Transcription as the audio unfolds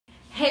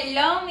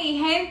Hello mi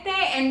gente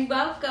and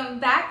welcome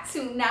back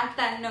to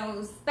Nata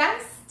Knows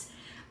Best,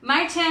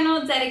 my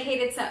channel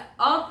dedicated to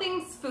all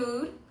things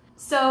food.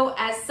 So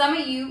as some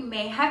of you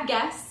may have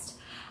guessed,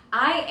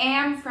 I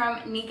am from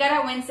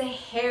Nicaragüense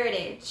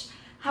heritage.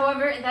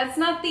 However, that's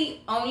not the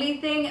only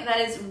thing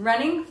that is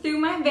running through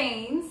my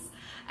veins.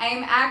 I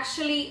am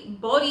actually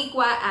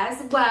Boricua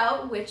as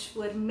well, which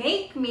would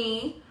make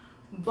me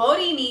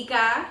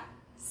Borinica.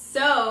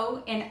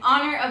 So, in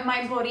honor of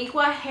my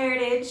Boricua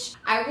heritage,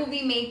 I will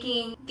be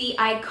making the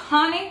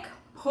iconic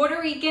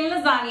Puerto Rican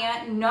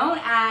lasagna known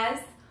as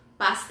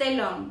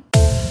pastelon.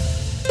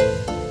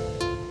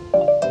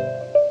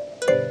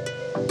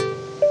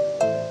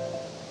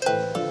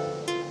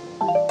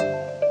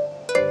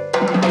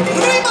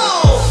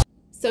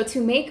 So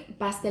to make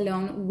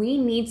pastelon, we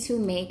need to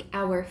make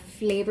our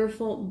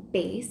flavorful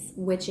base,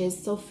 which is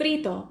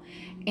sofrito.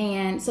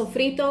 And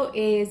sofrito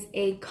is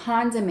a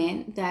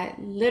condiment that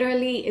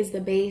literally is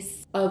the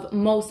base of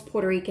most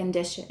Puerto Rican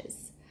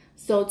dishes.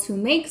 So to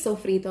make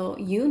sofrito,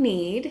 you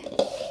need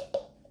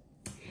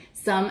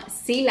some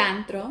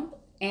cilantro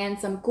and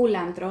some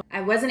culantro.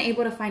 I wasn't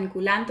able to find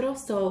culantro,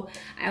 so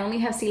I only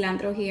have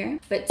cilantro here.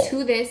 But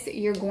to this,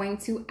 you're going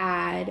to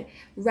add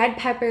red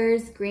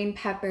peppers, green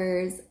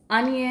peppers,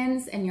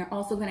 onions, and you're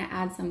also gonna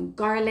add some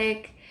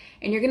garlic.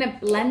 And you're gonna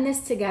blend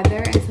this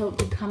together until it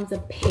becomes a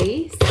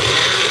paste.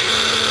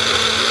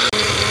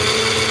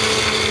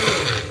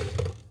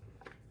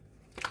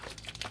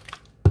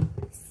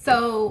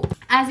 So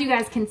as you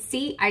guys can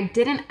see, I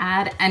didn't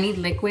add any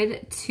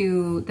liquid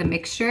to the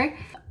mixture.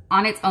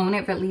 On its own,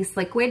 it released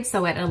liquid,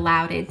 so it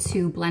allowed it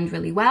to blend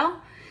really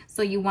well.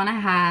 So you wanna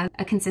have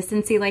a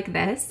consistency like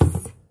this.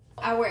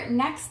 Our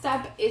next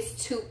step is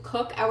to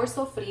cook our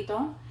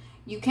sofrito.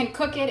 You can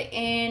cook it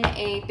in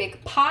a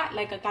big pot,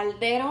 like a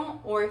caldero,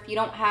 or if you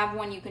don't have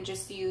one, you can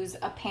just use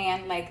a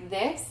pan like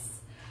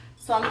this.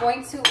 So I'm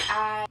going to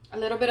add a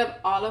little bit of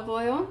olive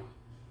oil.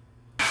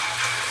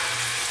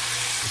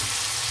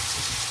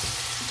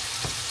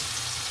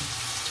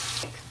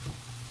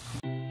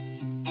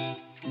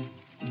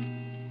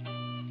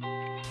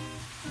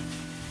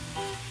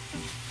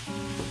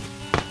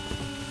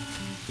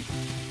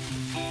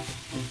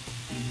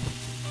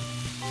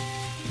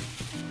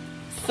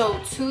 So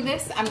to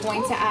this, I'm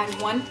going to add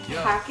one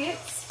packet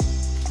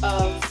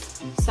of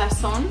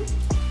sazon.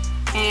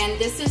 And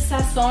this is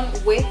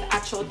sazon with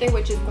achote,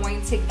 which is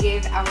going to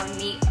give our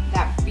meat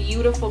that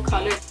beautiful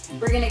color.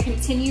 We're gonna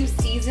continue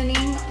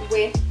seasoning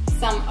with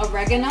some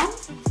oregano.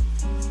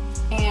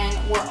 And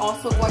we're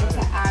also going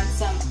to add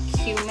some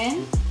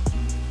cumin.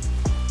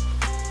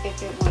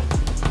 If it would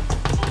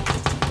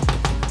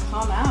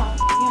come out,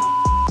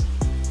 yeah.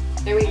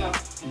 There we go.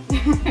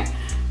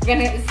 We're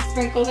gonna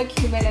sprinkle the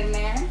cumin in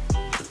there.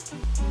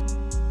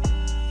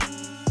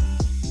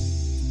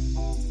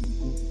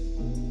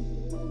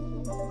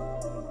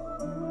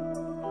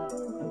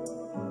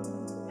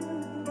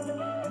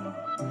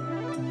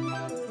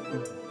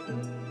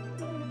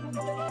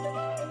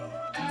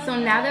 So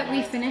now that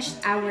we finished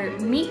our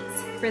meat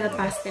for the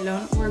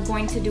pastelon, we're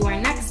going to do our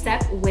next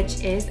step,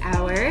 which is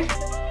our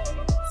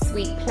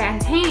sweet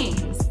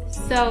plantains.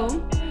 So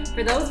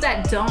for those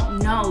that don't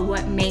know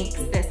what makes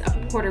this a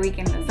Puerto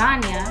Rican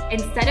lasagna,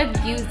 instead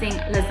of using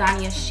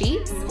lasagna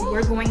sheets,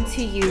 we're going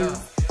to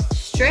use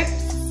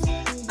strips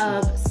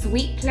of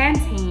sweet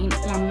plantain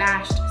or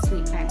mashed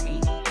sweet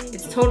plantain.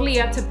 It's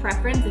totally up to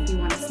preference if you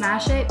want to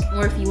smash it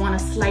or if you want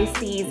to slice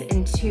these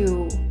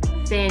into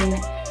thin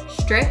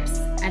strips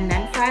and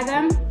then fry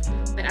them,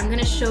 but I'm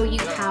gonna show you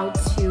how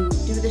to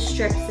do the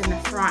strips in the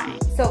frying.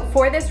 So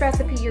for this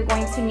recipe, you're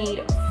going to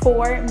need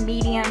 4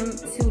 medium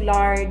to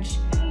large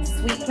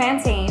sweet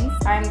plantains.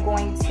 I'm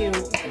going to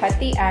cut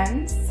the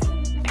ends,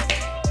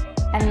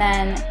 and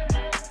then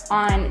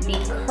on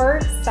the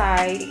curved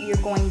side, you're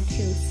going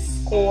to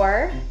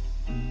score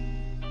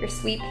your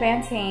sweet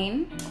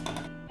plantain,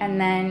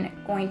 and then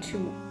going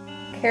to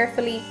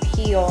carefully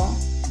peel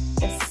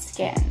the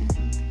skin.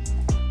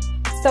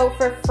 So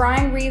for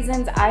frying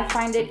reasons, I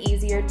find it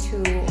easier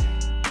to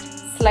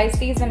slice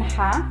these in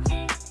half.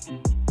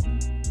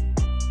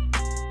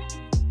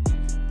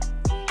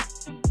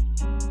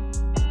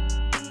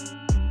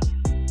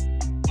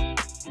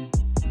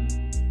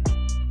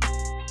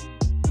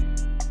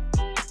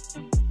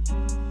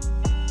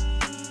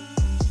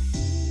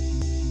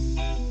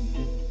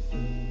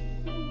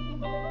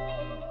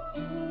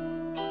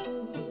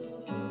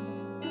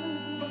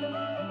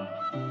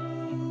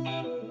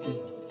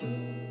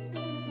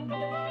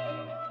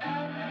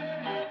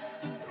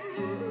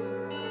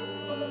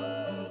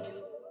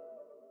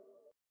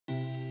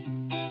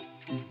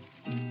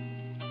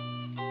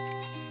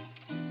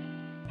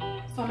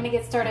 So I'm gonna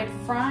get started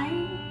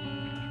frying.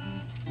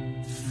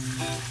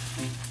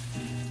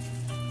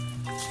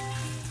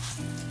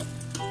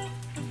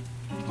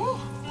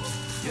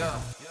 Yeah.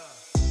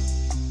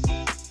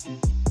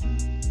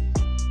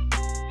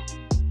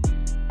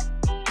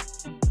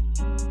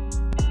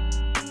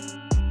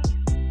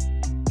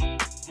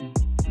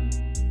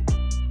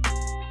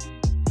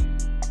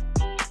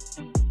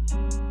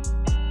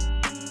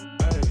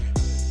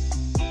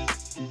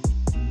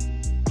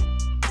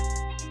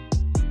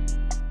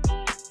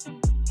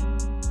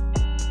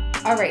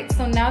 All right,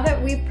 so now that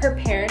we've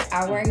prepared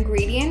our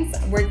ingredients,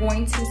 we're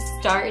going to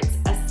start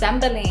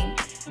assembling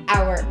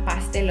our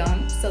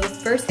pastelon. So the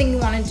first thing you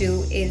want to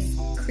do is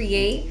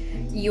create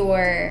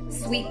your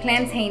sweet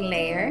plantain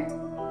layer.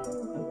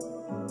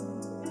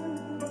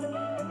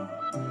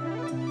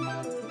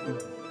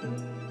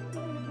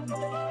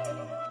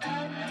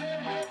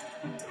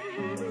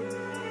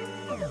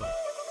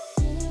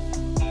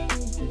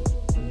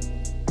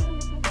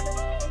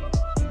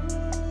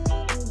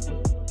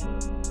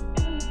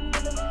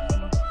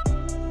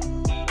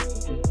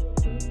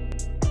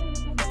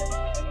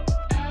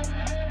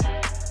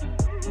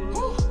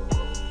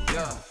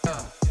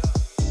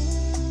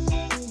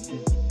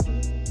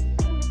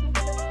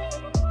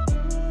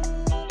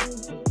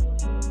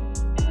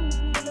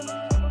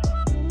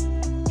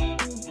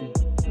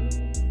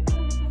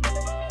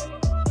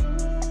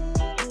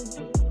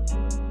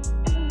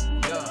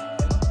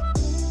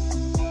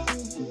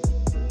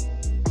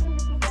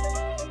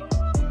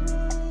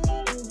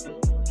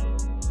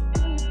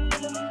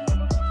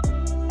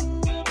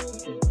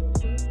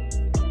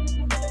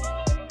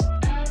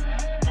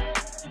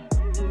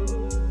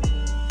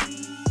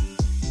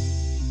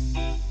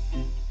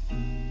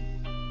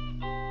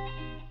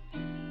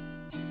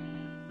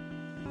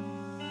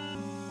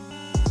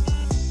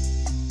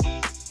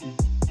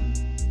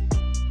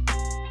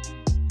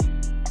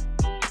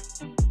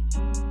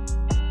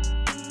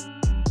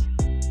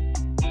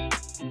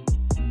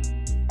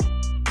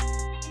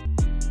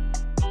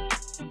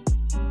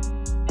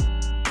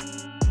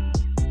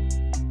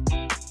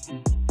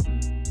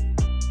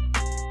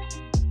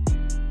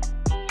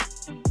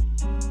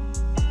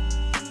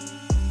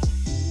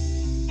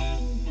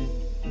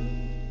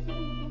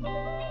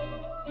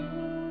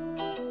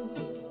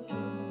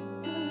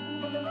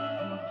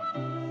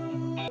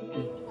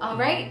 All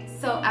right,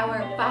 so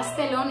our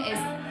pastelon is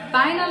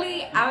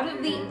finally out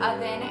of the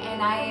oven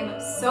and I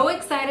am so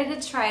excited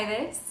to try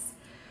this.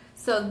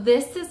 So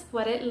this is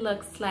what it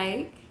looks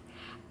like.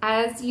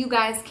 As you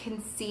guys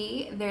can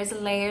see, there's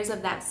layers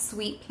of that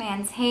sweet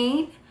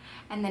plantain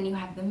and then you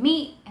have the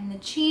meat and the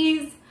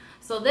cheese.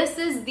 So this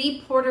is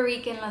the Puerto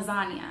Rican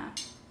lasagna.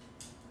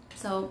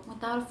 So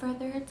without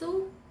further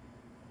ado,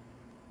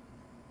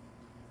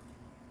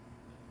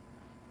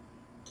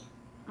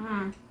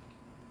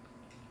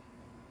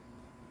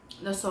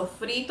 the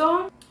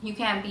sofrito, you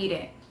can't beat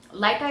it.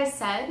 Like I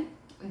said,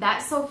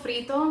 that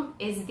sofrito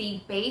is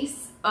the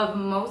base of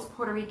most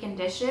Puerto Rican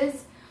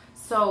dishes.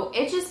 So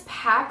it just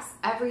packs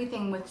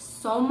everything with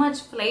so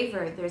much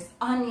flavor. There's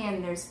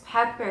onion, there's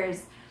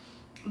peppers,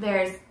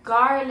 there's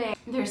garlic,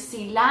 there's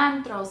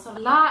cilantro. So a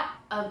lot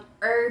of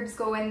herbs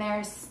go in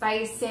there,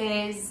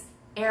 spices,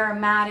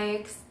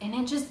 aromatics, and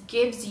it just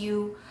gives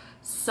you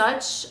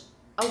such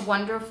a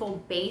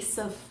wonderful base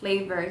of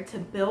flavor to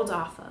build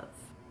off of.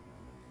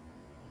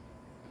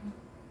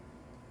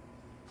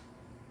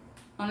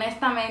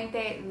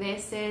 Honestamente,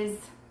 this is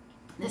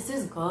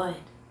good.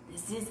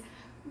 This is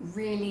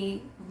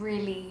really,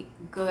 really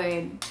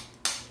good.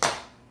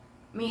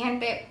 Mi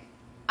gente,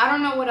 I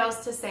don't know what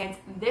else to say.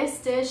 This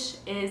dish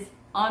is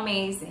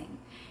amazing.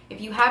 If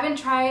you haven't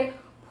tried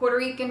Puerto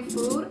Rican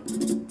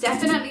food,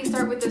 definitely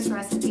start with this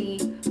recipe.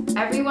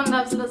 Everyone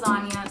loves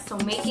lasagna, so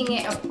making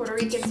it a Puerto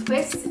Rican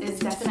twist is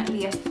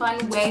definitely a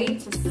fun way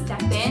to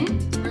step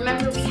in.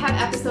 Remember, we have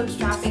episodes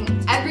dropping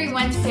every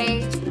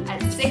Wednesday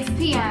at 6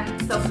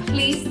 p.m., so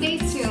please stay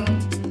tuned.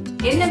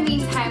 In the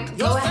meantime,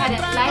 go ahead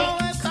and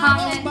like,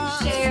 comment,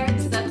 share,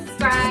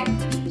 subscribe,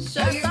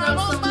 show your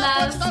girls some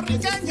love.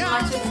 It's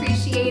much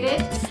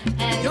appreciated.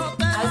 And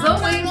as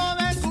always,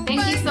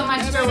 thank you so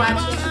much for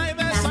watching.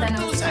 Hasta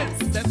nos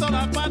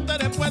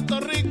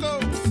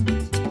vemos.